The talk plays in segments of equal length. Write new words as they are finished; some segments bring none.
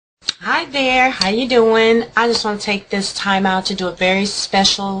Hi there, how you doing? I just want to take this time out to do a very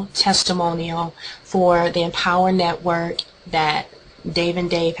special testimonial for the Empower Network that Dave and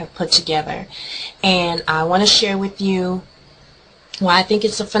Dave have put together. And I want to share with you why I think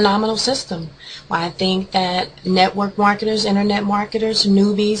it's a phenomenal system. Why I think that network marketers, internet marketers,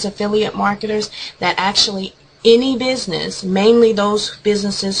 newbies, affiliate marketers, that actually any business, mainly those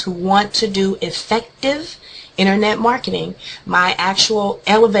businesses who want to do effective internet marketing. My actual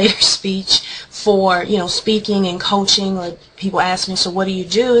elevator speech for, speaking and coaching, or people ask me, so what do you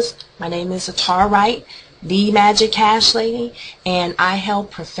do? My name is Atara Wright, the Magic Cash Lady, and I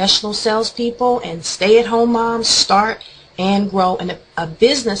help professional salespeople and stay-at-home moms start and grow a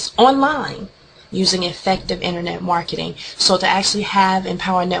business online using effective internet marketing. So to actually have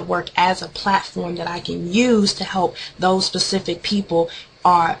Empower Network as a platform that I can use to help those specific people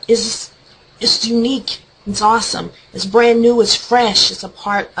is unique. It's awesome. It's brand new. It's fresh. It's a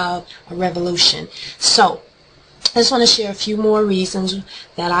part of a revolution. So I just want to share a few more reasons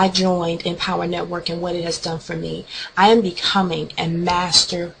that I joined Empower Network and what it has done for me. I am becoming a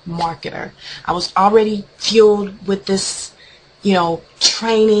master marketer. I was already fueled with this,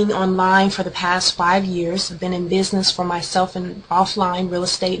 training online for the past 5 years. I've been in business for myself in offline real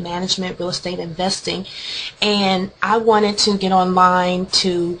estate management, real estate investing, and I wanted to get online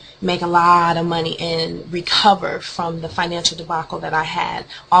to make a lot of money and recover from the financial debacle that I had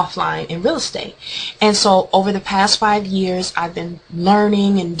offline in real estate. And so over the past 5 years, I've been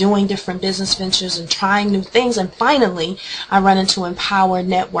learning and doing different business ventures and trying new things, and finally I run into Empower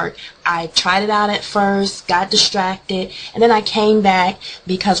Network. I tried it out at first, got distracted, and then I came back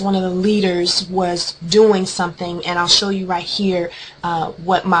because one of the leaders was doing something, and I'll show you right here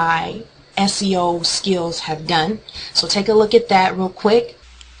what my SEO skills have done. So take a look at that real quick.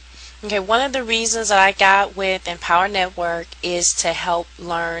 Okay, one of the reasons that I got with Empower Network is to help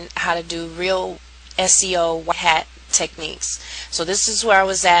learn how to do real SEO white hat techniques. So this is where I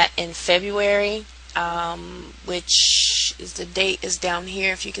was at in February, which is the date is down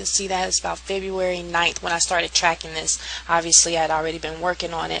here. If you can see that, it's about February 9th when I started tracking this. Obviously, I'd already been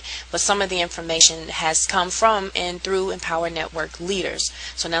working on it, but some of the information has come from and through Empower Network leaders.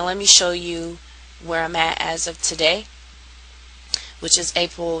 So now let me show you where I'm at as of today, which is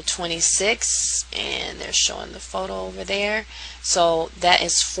April 26th, and they're showing the photo over there. So that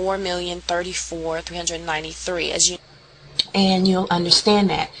is 4,034,393, as you, and you'll understand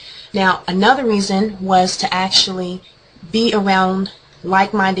that. Now, another reason was to actually be around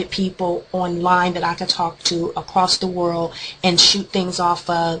like-minded people online that I could talk to across the world and shoot things off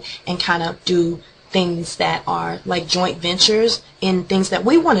of and kind of do things that are like joint ventures in things that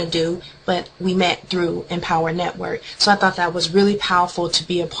we want to do, but we met through Empower Network. So I thought that was really powerful to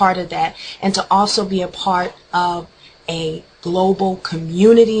be a part of that, and to also be a part of a global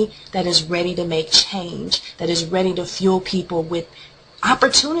community that is ready to make change, that is ready to fuel people with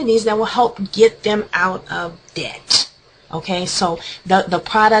opportunities that will help get them out of debt. Okay, so the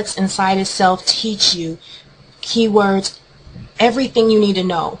products inside itself teach you keywords, everything you need to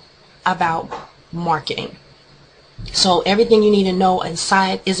know about marketing. So everything you need to know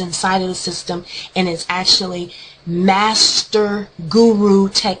inside is inside of the system, and it's actually master guru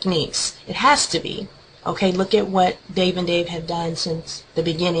techniques. It has to be. Okay, look at what Dave and Dave have done since the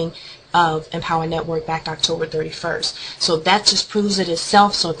beginning of Empower Network back October 31st. So that just proves it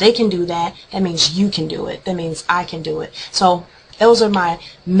itself. So if they can do that, that means you can do it. That means I can do it. So those are my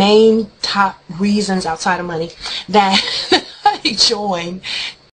main top reasons outside of money that I joined